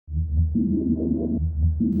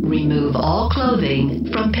Remove all clothing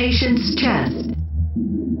from patient's chest.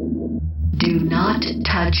 Do not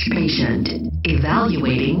touch patient.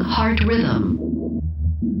 Evaluating heart rhythm.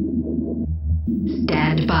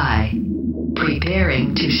 Stand by.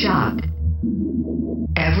 Preparing to shock.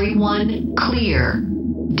 Everyone clear.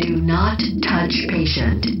 Do not touch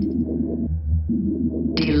patient.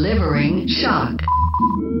 Delivering shock.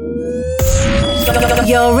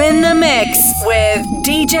 You're in the mix with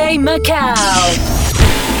DJ Macau.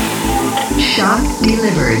 Shock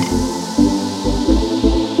delivered.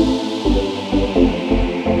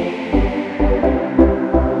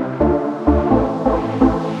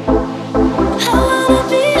 More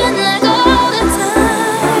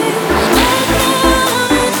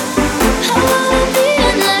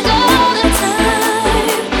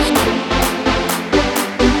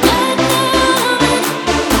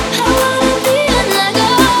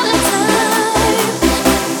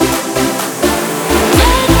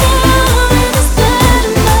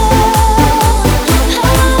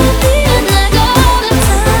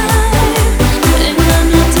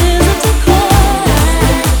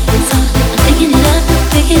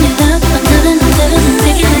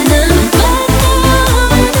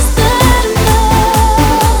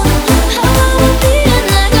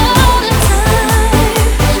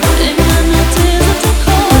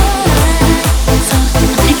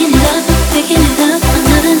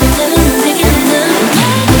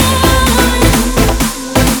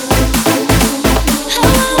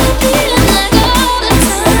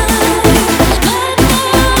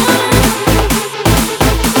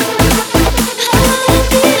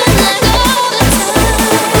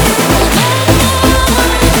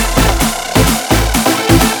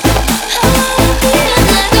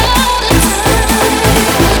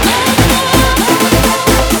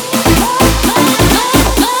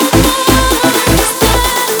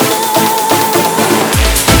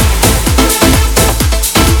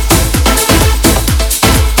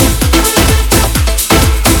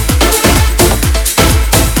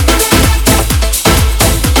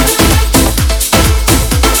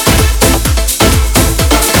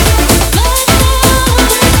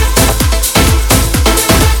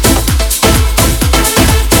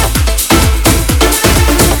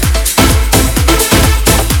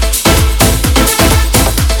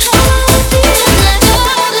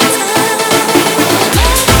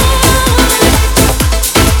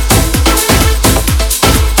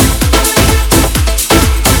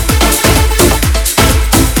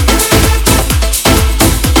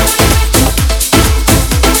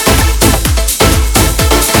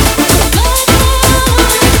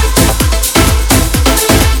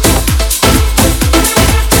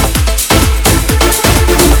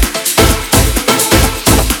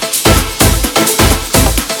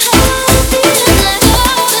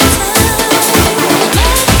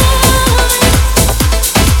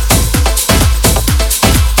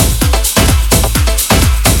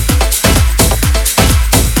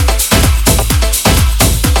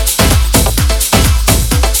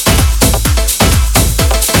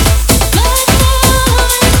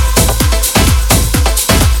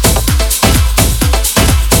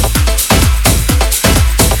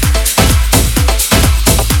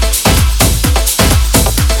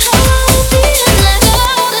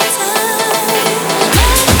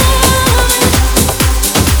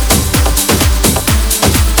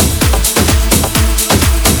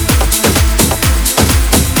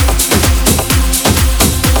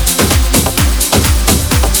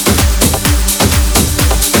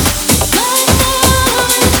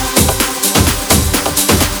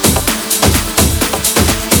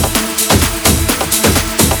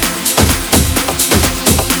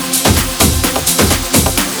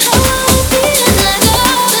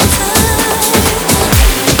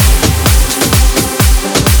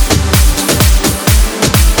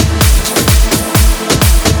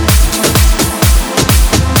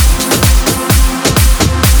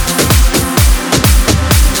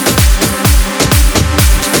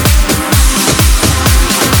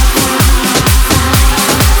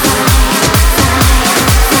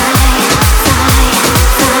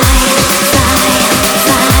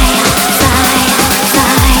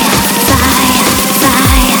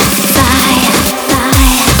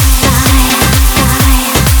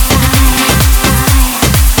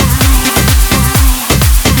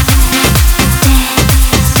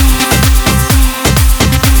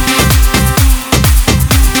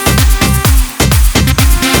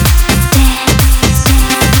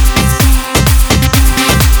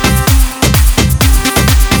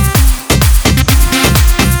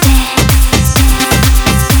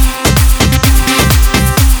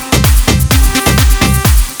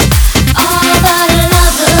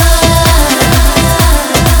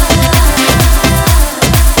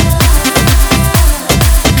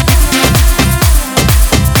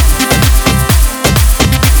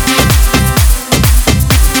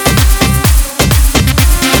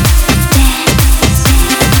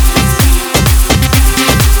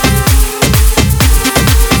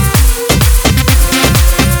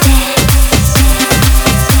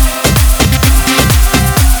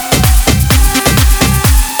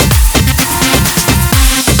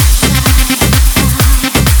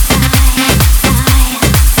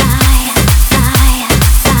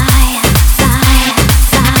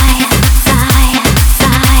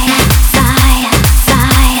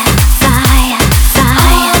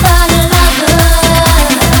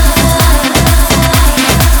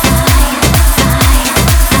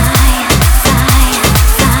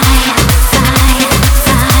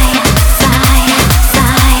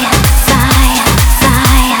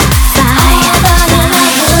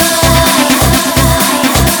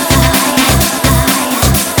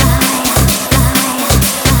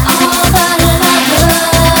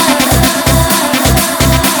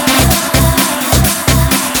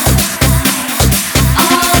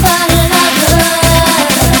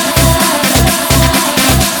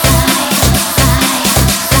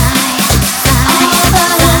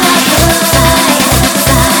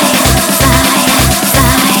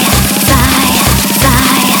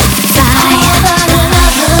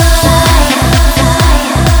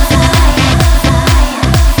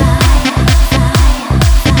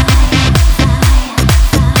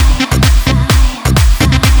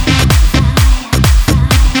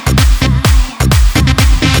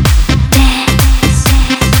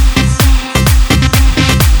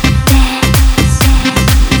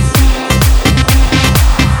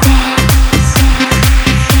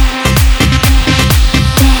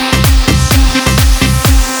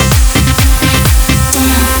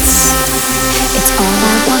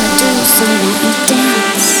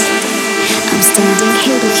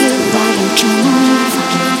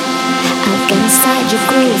your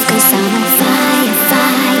groove, 'cause I'm on fire,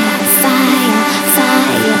 fire, fire,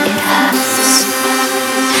 fire. It hurts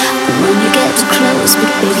when you get too close,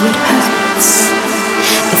 but baby it hurts.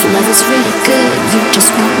 If love is really good, you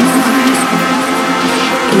just want more.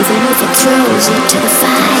 Even if it throws you to the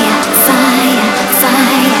fire, fire,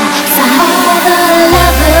 fire, fire. All the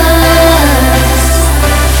lovers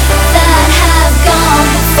that have gone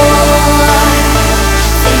before,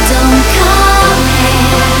 they don't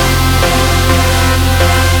compare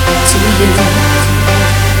to you.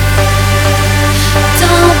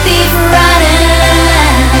 Don't be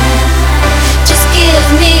frightened, just give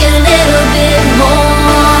me a little bit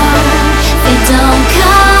more. They don't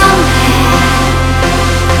compare.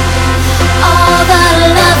 All the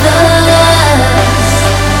lovers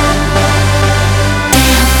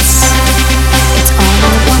dance. It's all I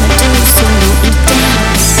wanna do, so let me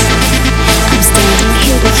dance. I'm standing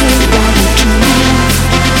here with you while you can move.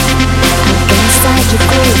 I'll get inside your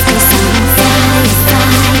groove, 'cause I'm on fire,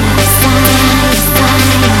 fire, fire, fire, fire, fire,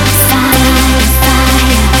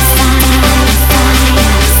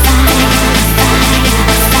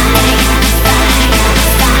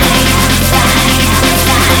 fire,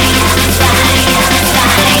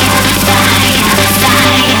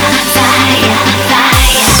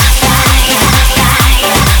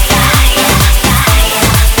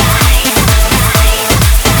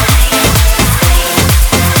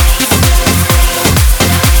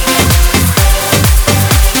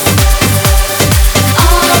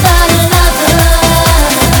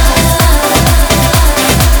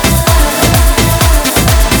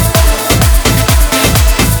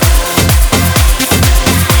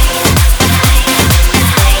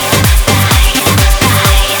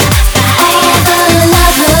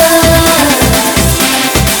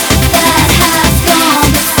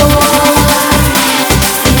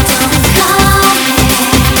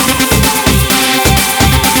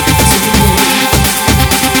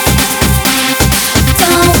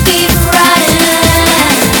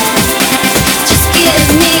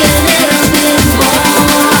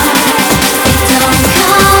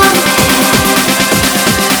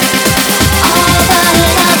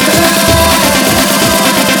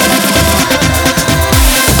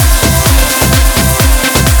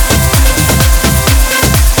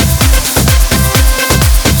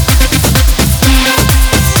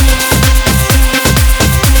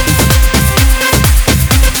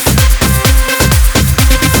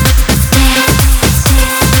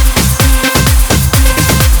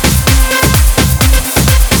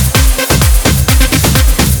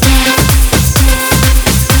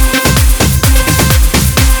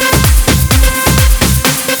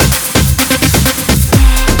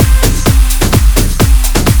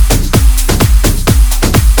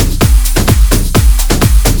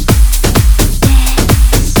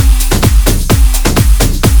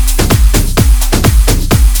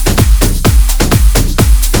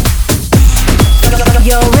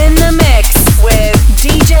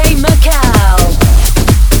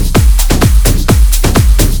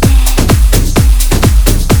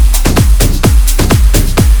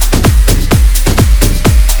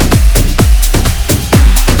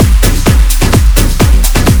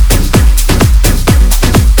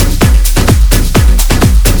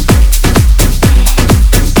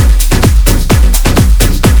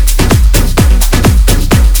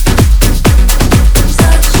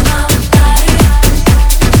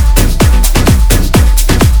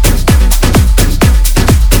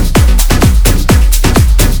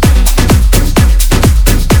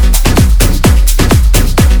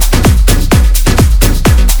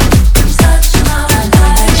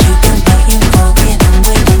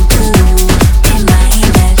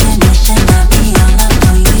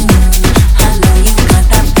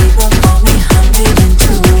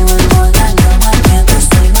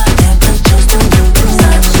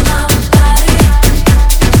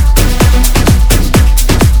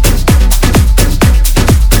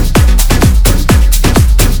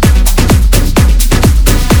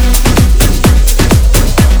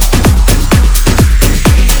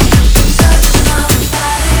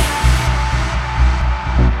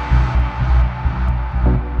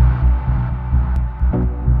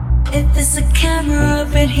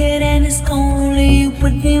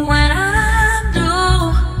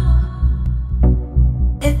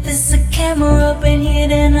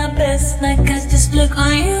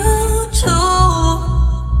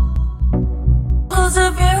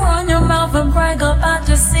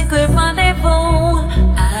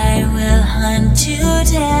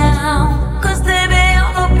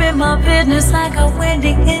 business like a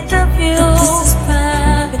wedding interview. But this is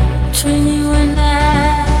private between you and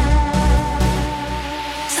I.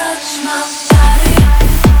 Touch my body.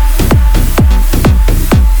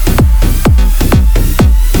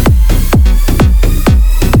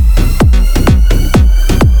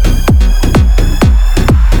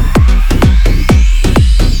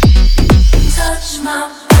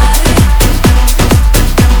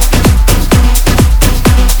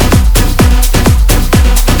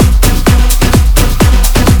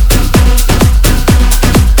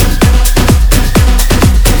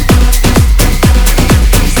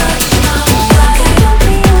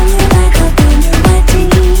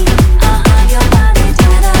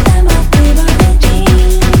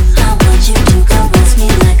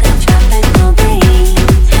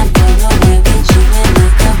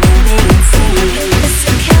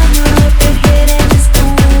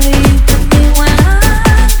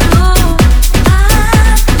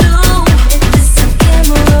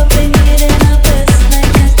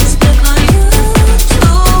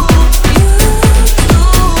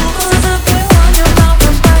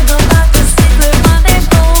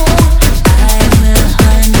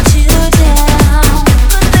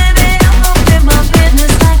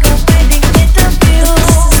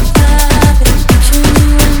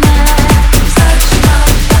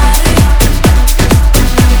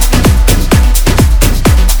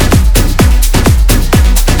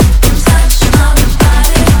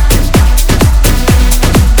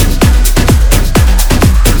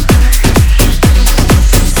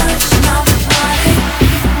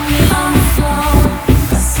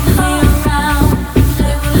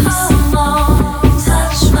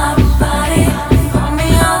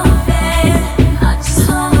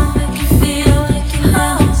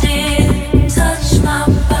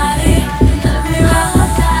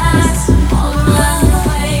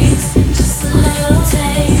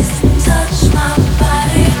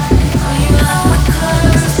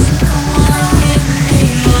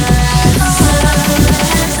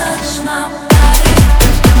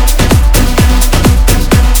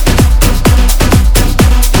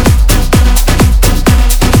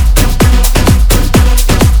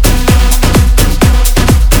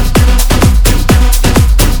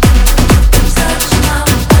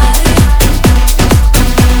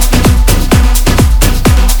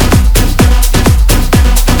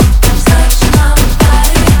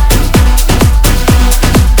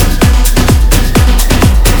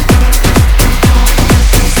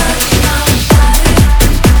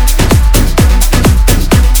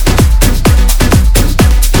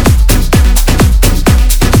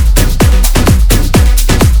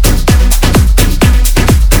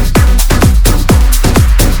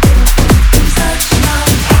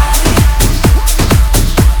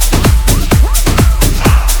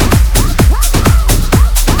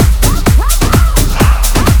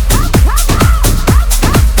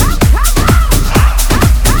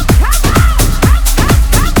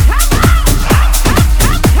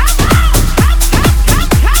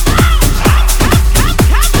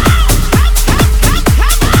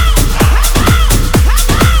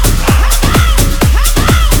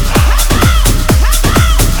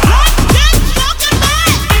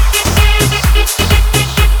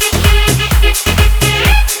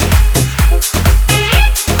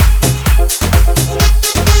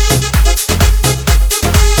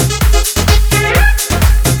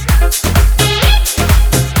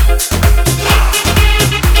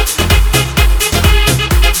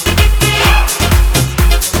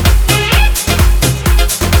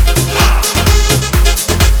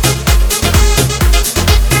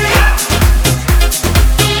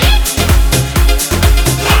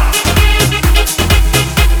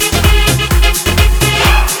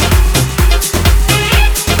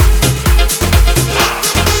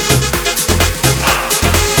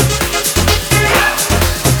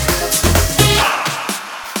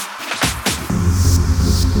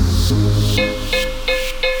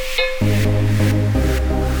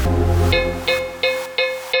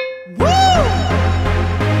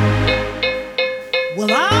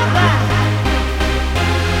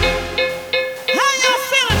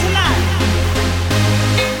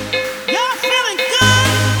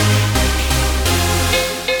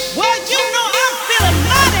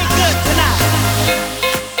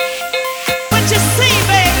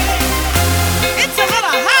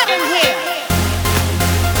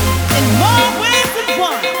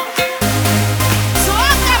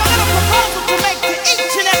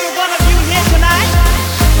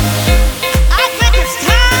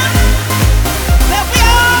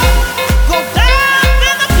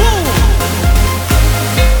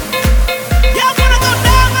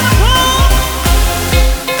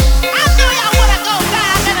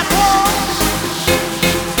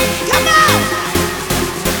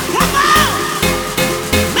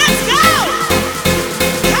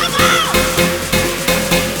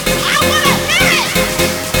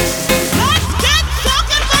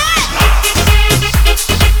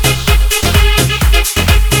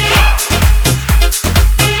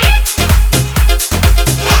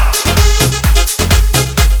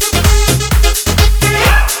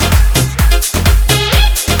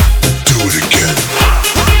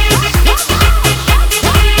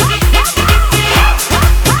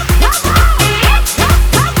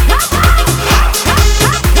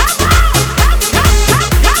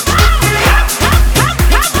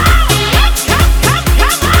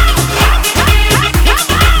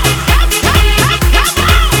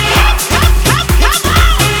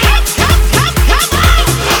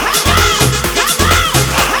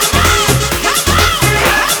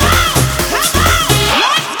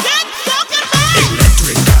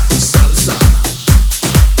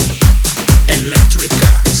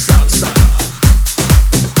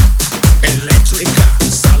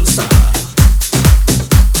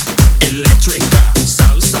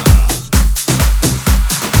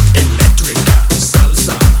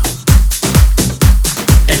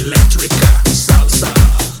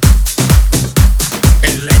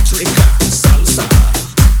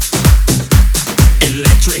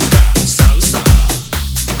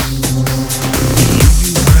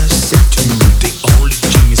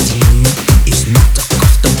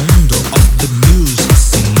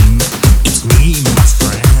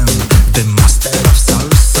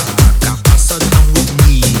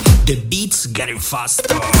 getting faster.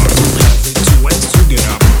 Don't have it too wet to get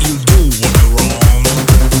up. You do what you're wrong.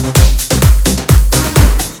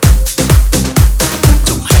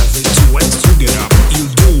 Don't have it too wet to get up. You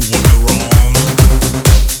do what you're wrong.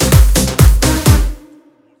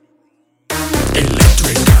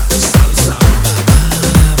 Electrica salsa.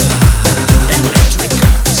 Electrica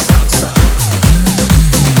salsa.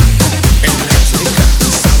 Electrica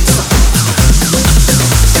salsa.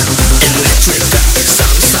 Electrica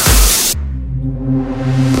salsa.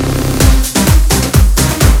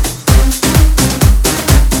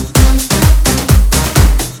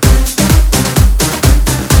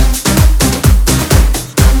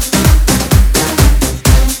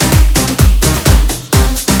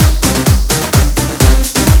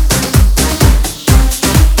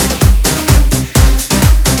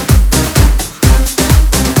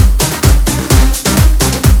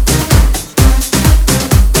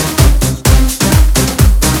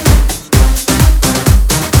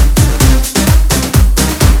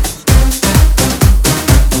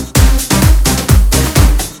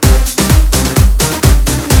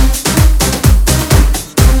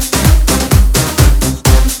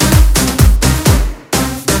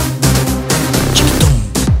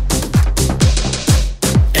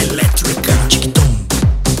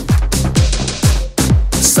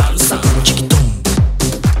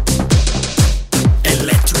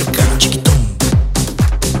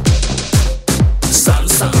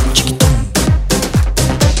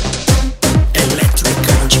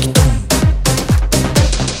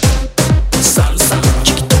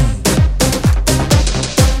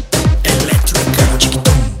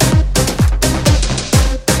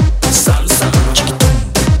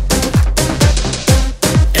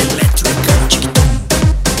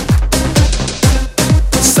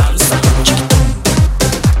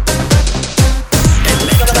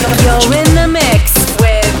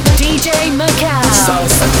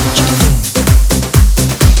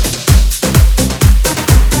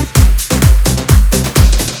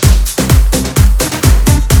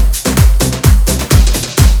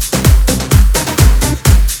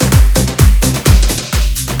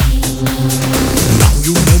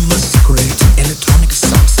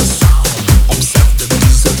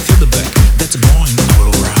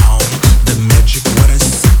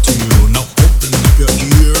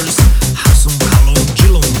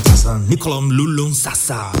 Nicolam lulum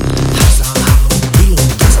sasa. Hasan halom bilum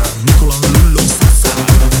tasa. Nicolam lulum sasa.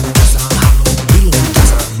 Hasan halom bilum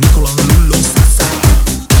tasa. Nicolam lulum sasa.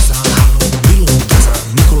 Hasan halom bilum tasa.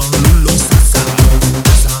 Nicolam lulum sasa.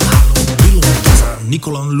 Hasan halom bilum tasa.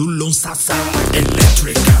 Nicolam lulum sasa.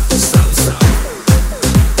 Electrica salsa.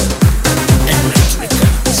 Electrica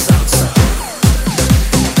salsa.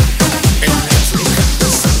 Electrica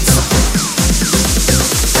salsa.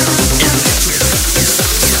 Electrica salsa.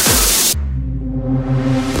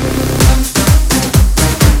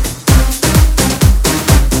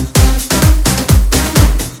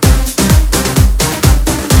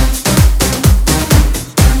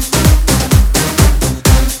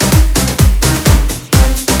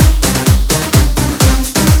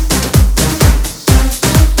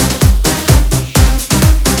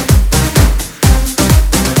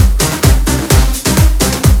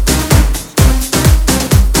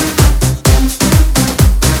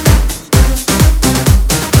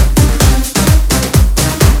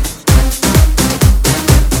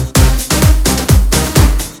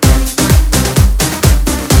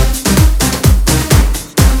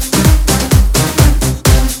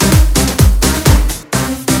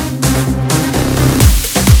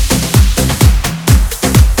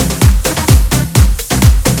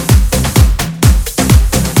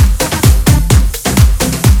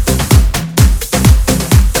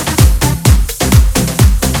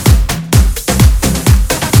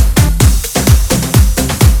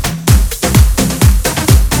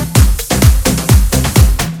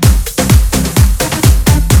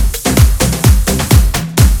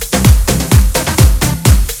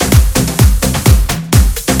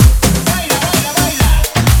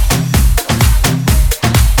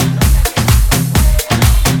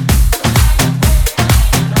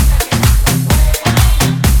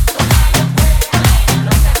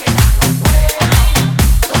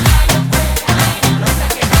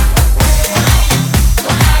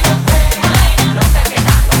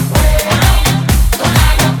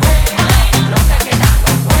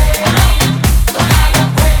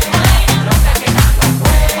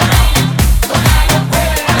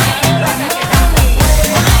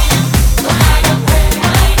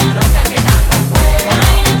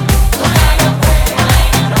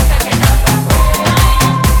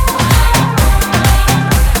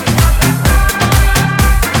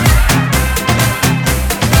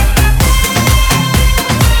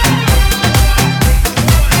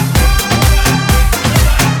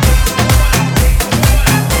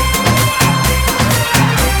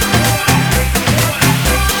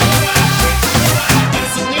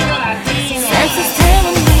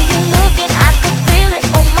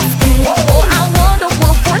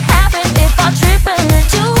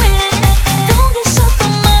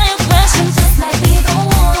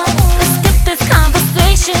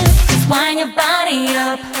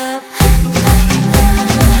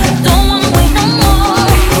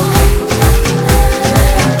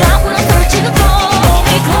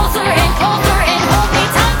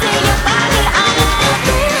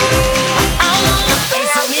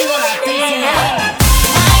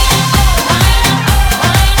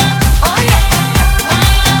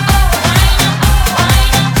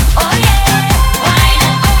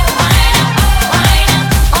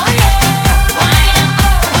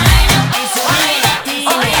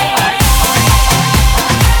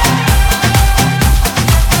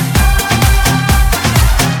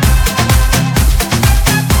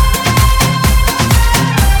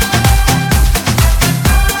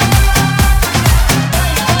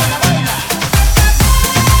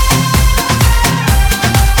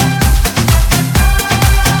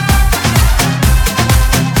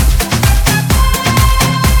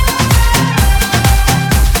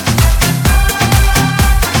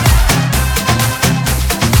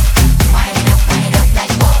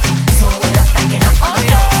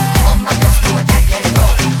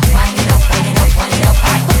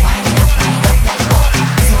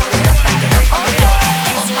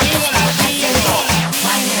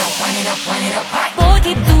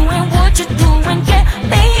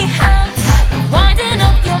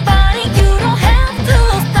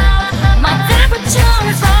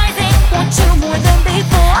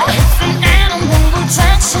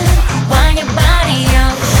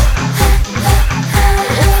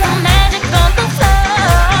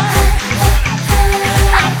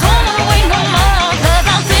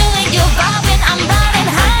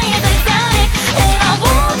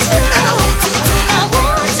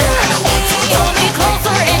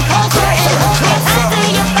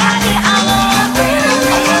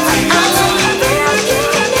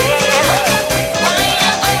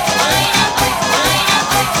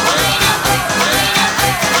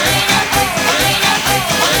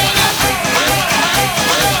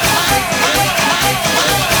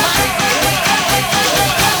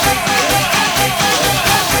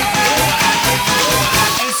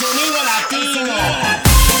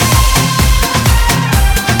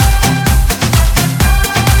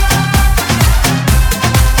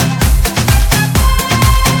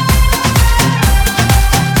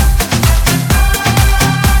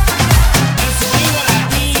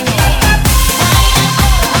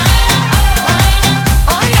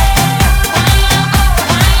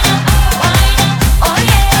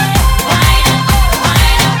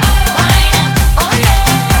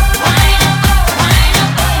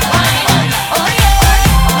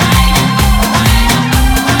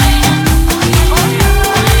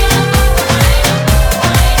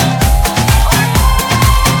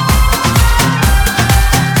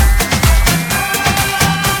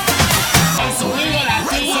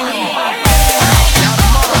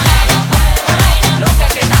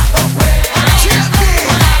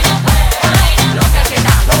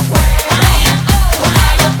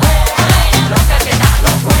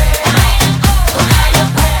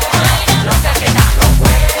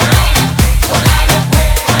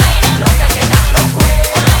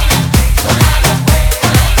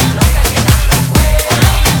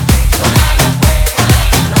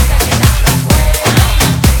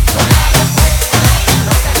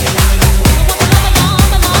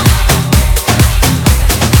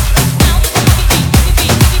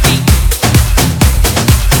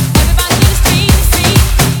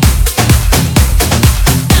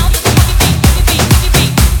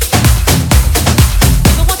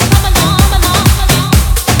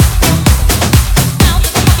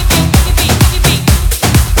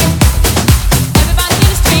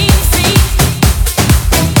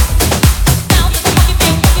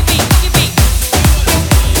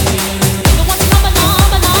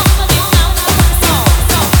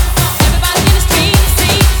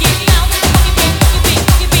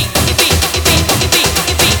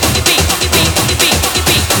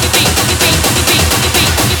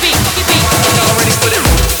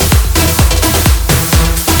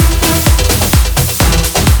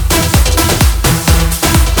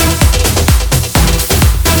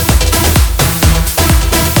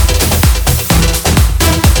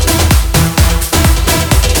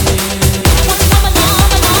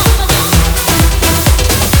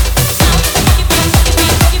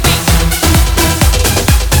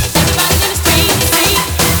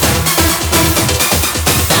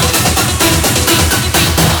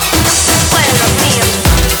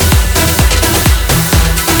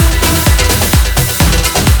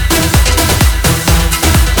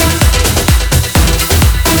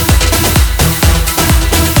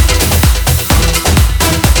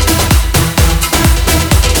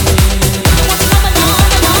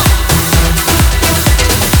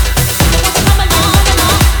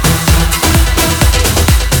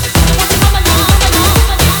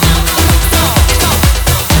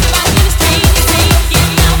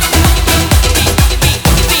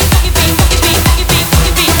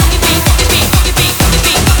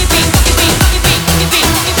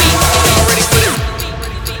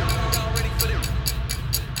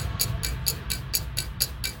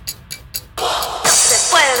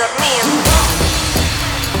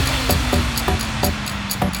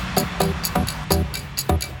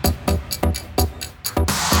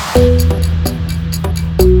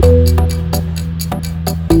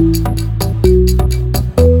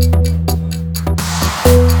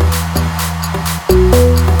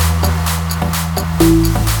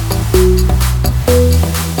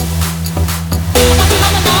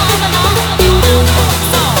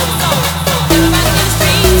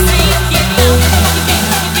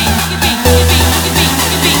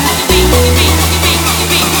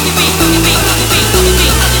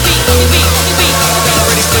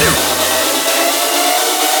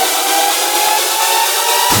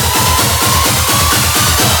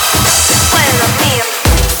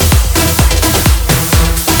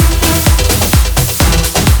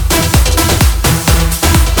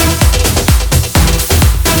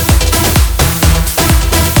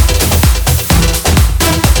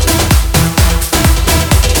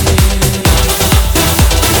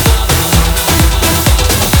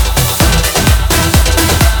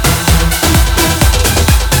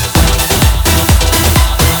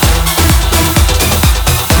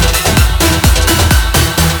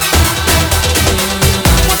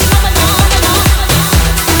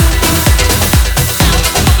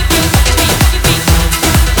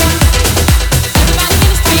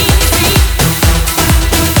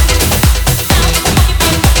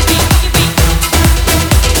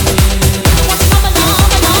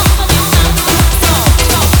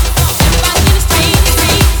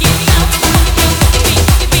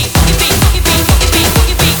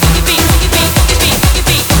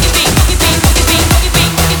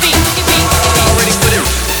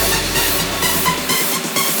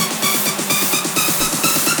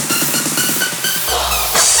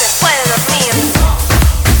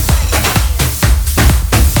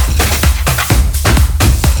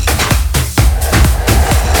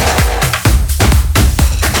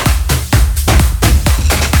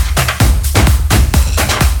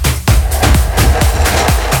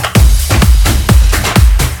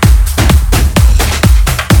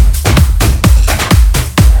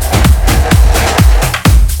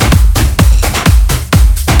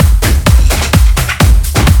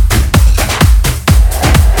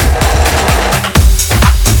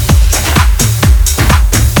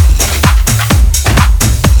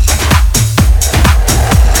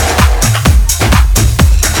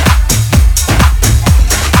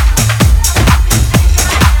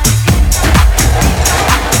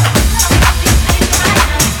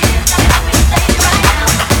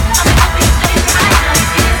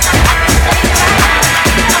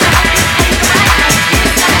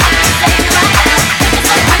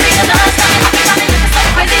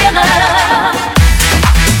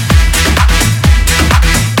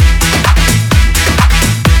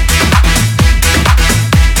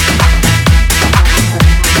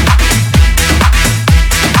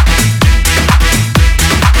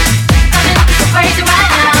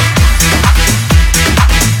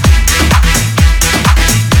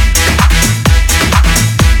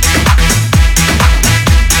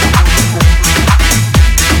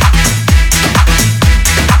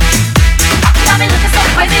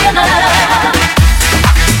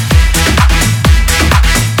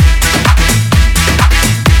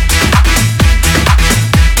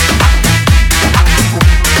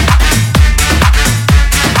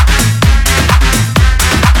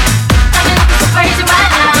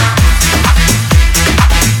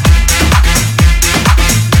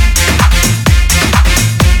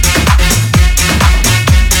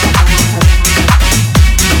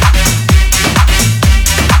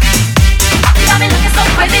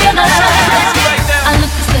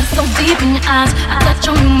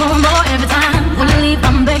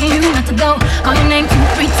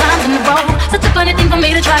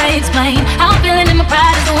 me to try to explain how I'm feeling and my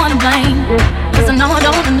pride is the one to blame. Cause I know I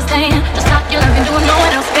don't understand. Just stop your love and doing no one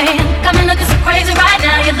else can. Got me looking so crazy right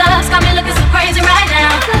now. Your love's got me looking so crazy right now.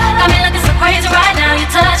 Got me looking so crazy right now. Your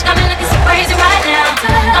touch got me looking so crazy right now.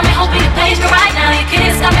 Got me hoping you page me right now. Your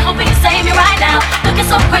kiss got me hoping you save me right now. Looking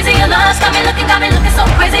so crazy, your love's got me looking so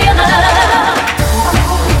crazy, your love. Got me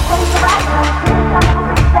hoping you page me right now. Got me hoping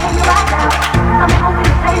you save me right now. Got me hoping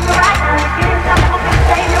you save me right now. Your kiss got me hoping you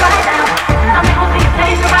save me right now. Got me hoping you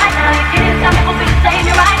page me right now. Your kiss got me hoping you save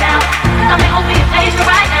me right now. Got me hoping you page me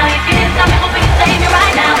right now.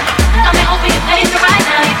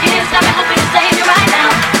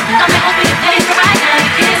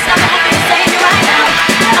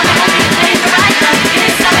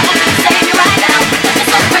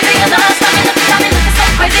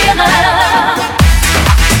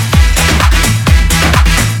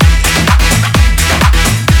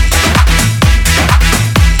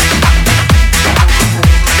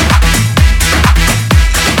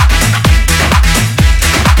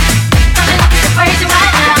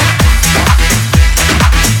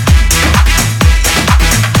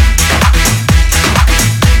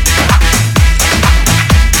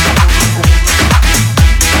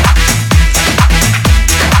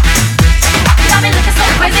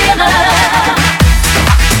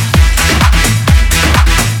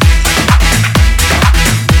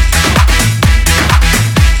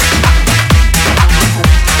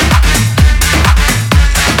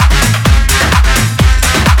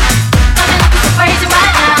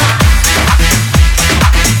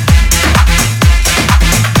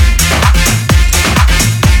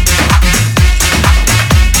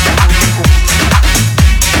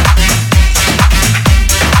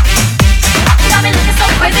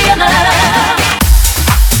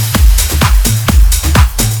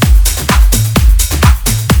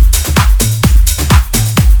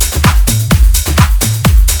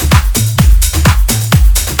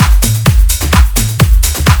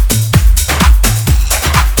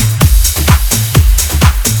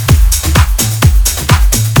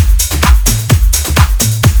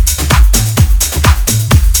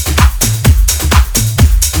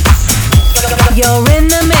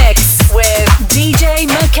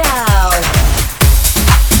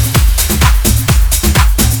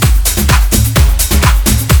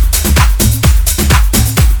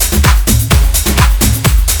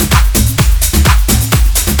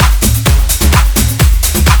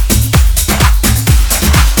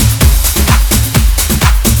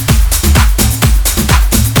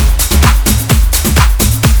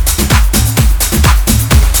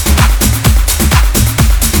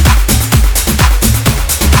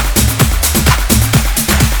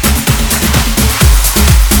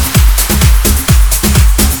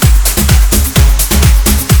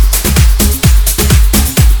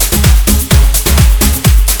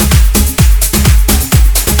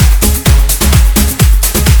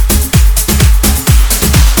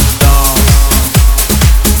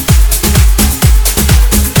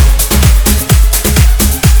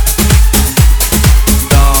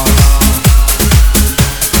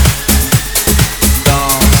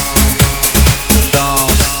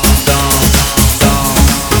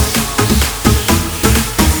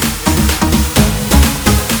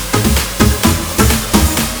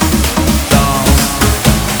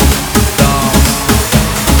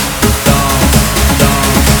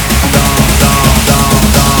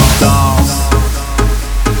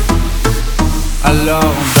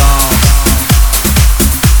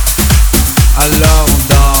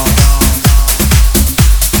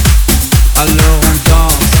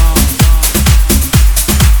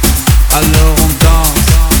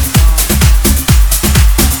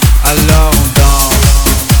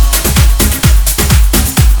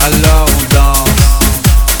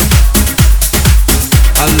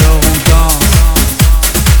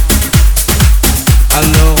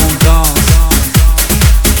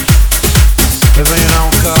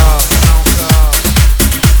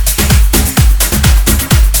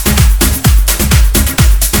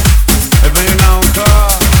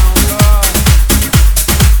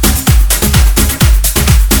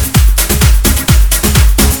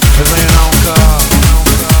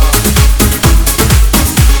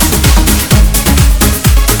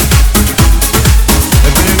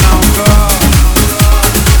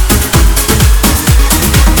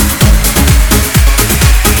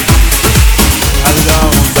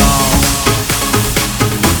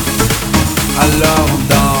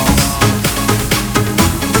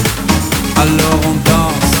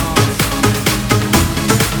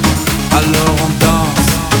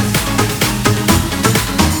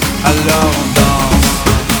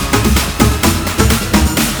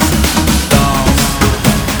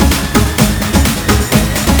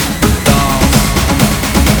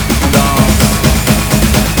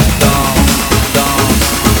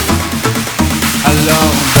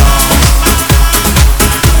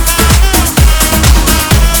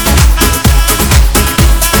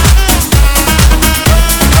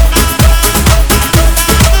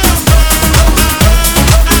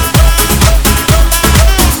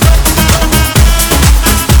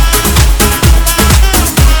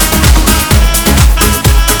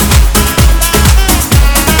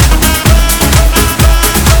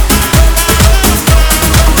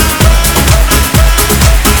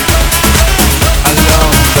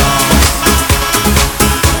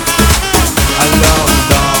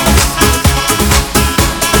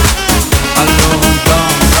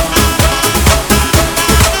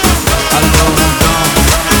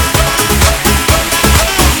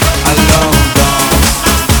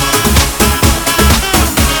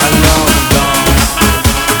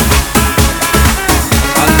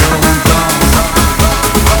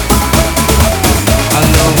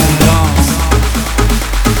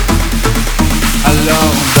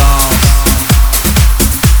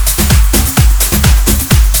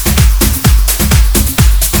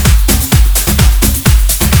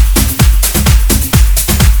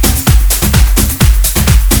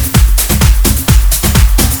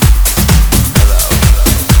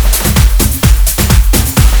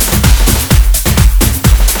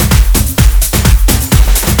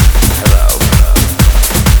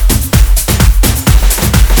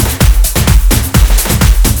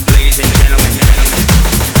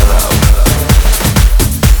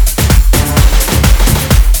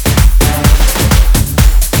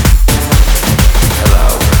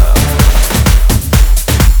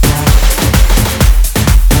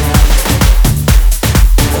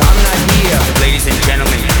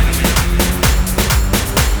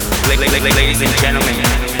 Ladies and gentlemen.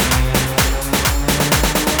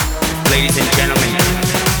 Ladies and gentlemen.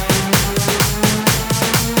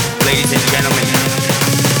 Ladies and gentlemen.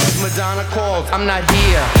 Madonna called, I'm not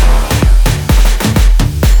here.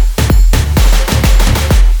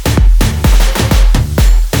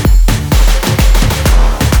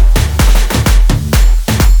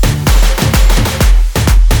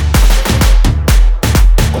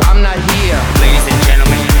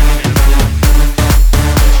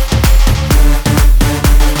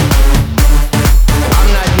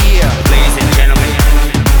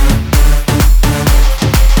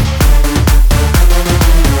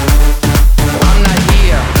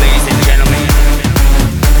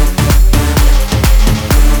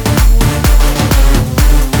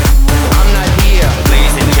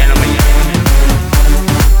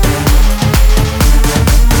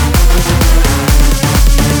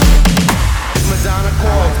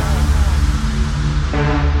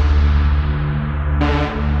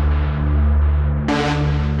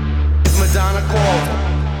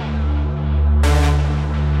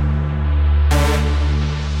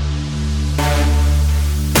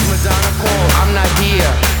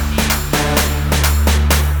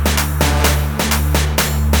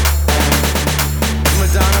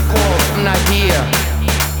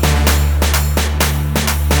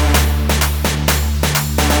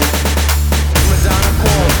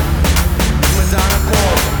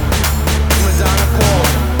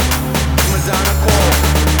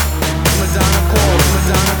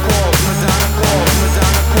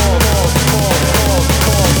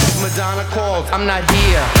 I'm not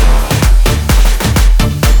here.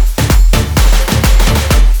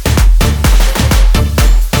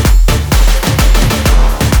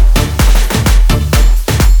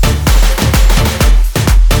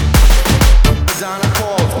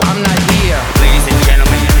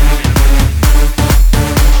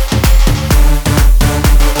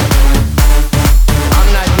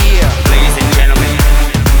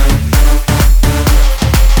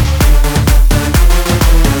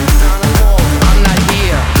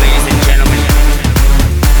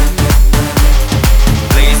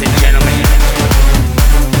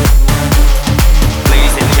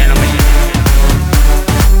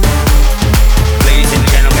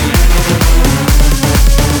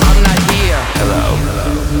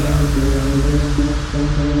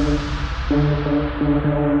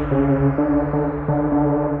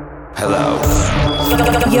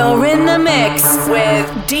 You're in the mix with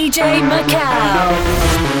DJ Macau.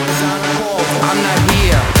 I'm not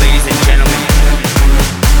here. Ladies and gentlemen.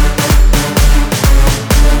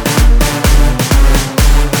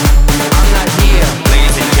 I'm not here.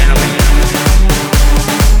 Ladies and gentlemen.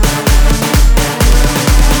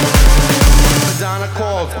 Madonna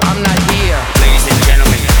called. I'm not here. Ladies and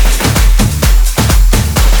gentlemen.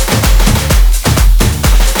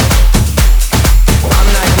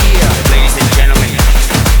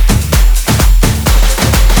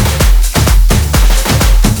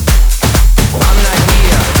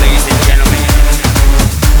 Ladies and gentlemen.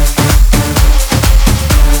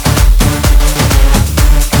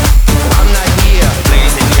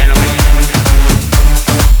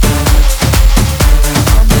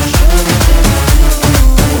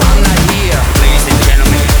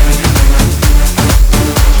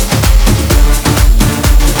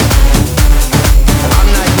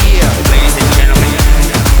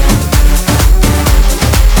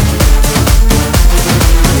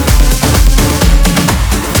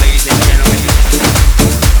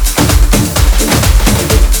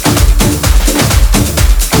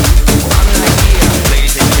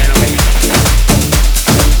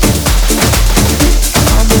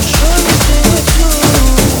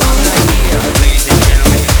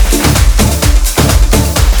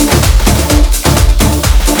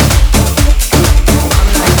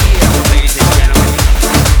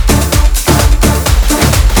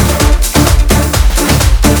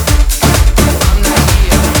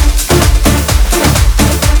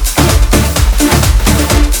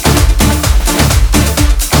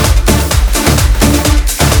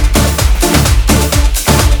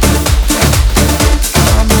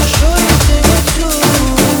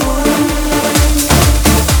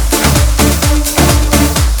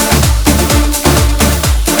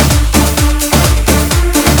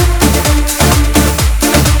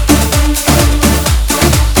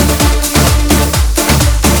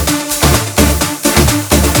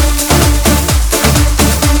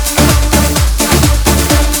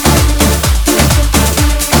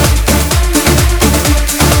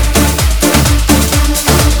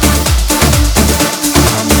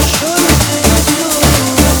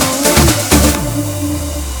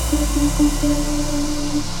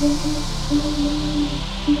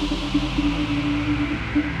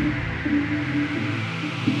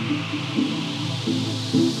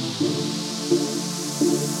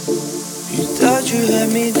 Thought you had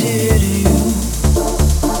me, did you?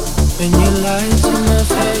 When you lied to my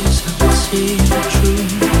face, I could see the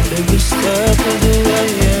truth. Every step of the way,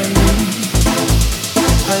 I knew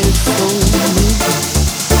how you fooled me.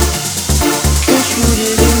 Guess you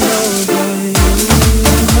didn't know that you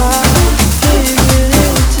were my favorite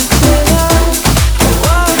entertainer. I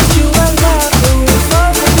watched you, I laughed, I was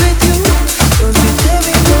falling with you. Don't you tell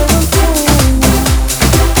me no one fool.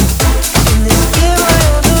 In this game, I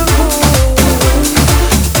own the rules.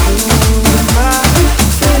 You were my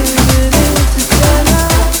favorite entertainer.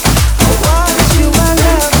 I watched you, I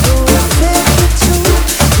laughed, I was favorite too.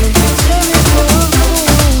 Don't you tell me no one fool.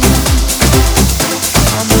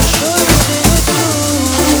 I'm not sure it's in it too.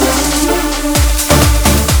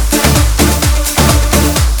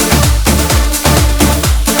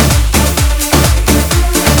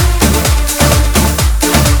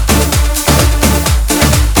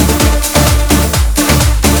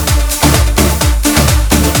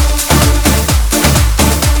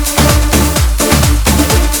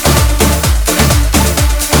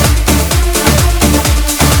 I'm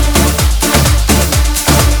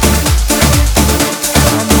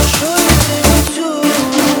not sure it's in it too.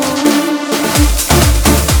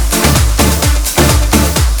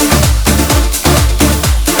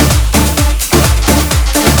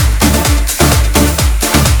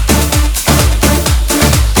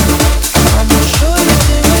 I'm not sure it's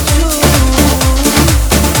in it too.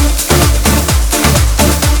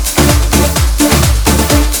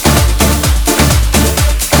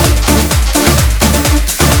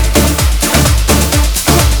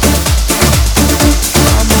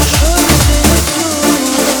 I'm not sure it's in it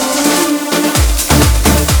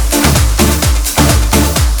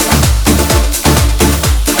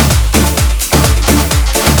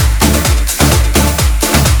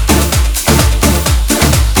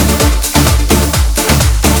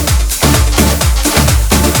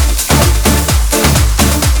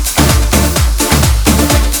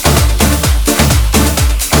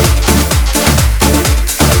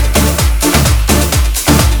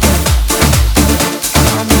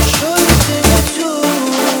I'm not sure it's in it too.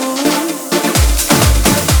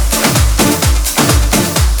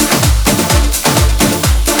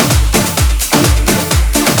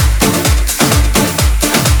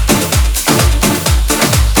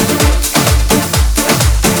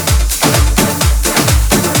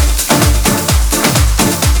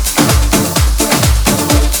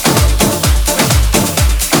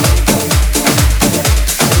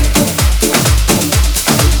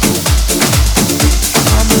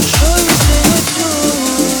 I'm not sure it's in it too.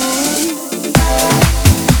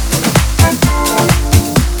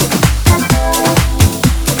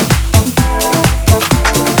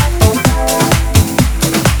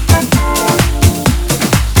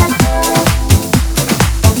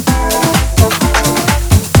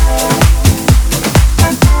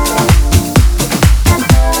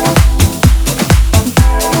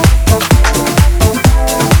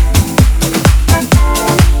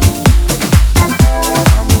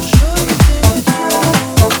 I'm not sure it's in it too.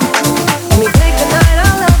 Let me take the night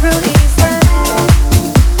out love real easy.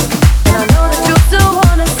 And I know that you still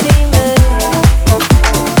wanna see me.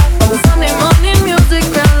 On the Sunday morning music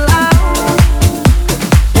real loud.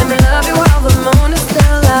 Let me love you while the moon is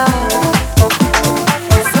still out.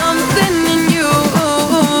 Something in you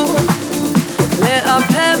lit up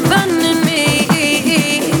heaven in me.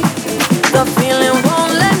 The feeling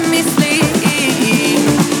won't let me sleep.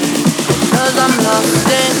 'Cause I'm lost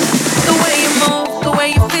in the way you move, the way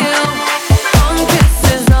you feel. One kiss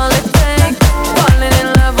is all it takes. Falling in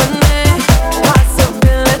love with me.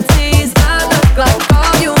 Possibilities, I look like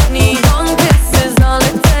all you need. One kiss is all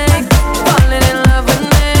it takes. Falling in love with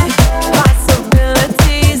me.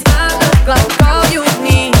 Possibilities, I look like all you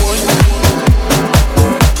need.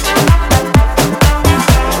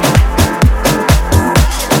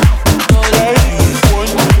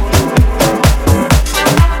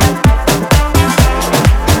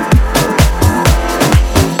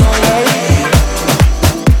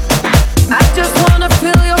 I just wanna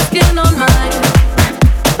feel your skin on mine.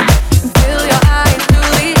 Feel your eyes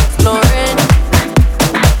newly exploring.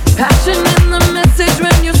 Passion in the message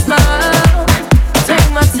when you smile. Take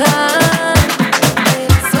my time.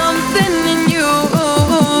 It's something in you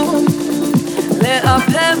lit up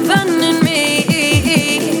heaven in me.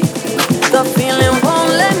 The feeling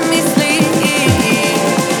won't let me sleep.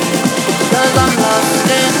 'Cause I'm lost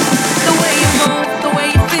in the way you move, the way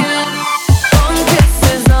you feel. One kiss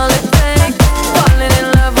is all it takes. Falling in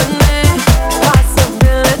love with me.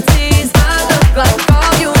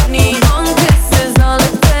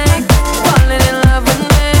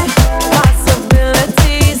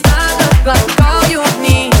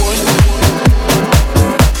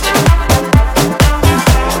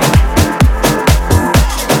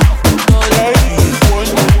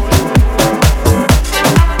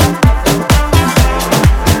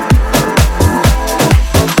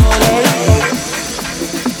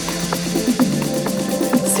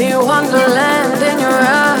 wonderland in your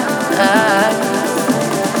eyes.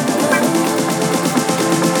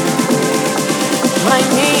 Might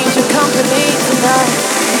need your company tonight.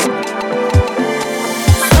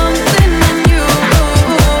 Something in you,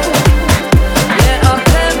 yeah, a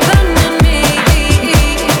heaven in me.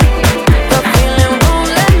 The feeling won't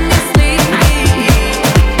let me sleep,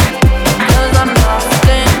 'cause I'm lost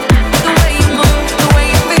in the way you move, the way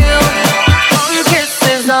you feel. One kiss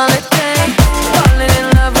is all it takes. Falling in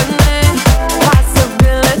love with me.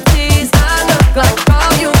 Possibilities, I look like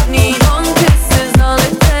all you need. One kiss is all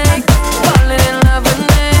it takes. Falling in love with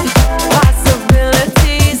me.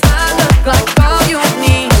 Possibilities, I look like all you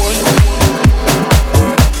need.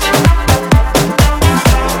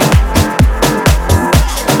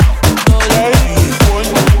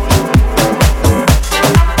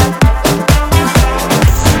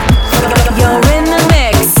 You're in the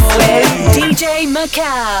mix with DJ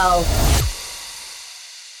Macau.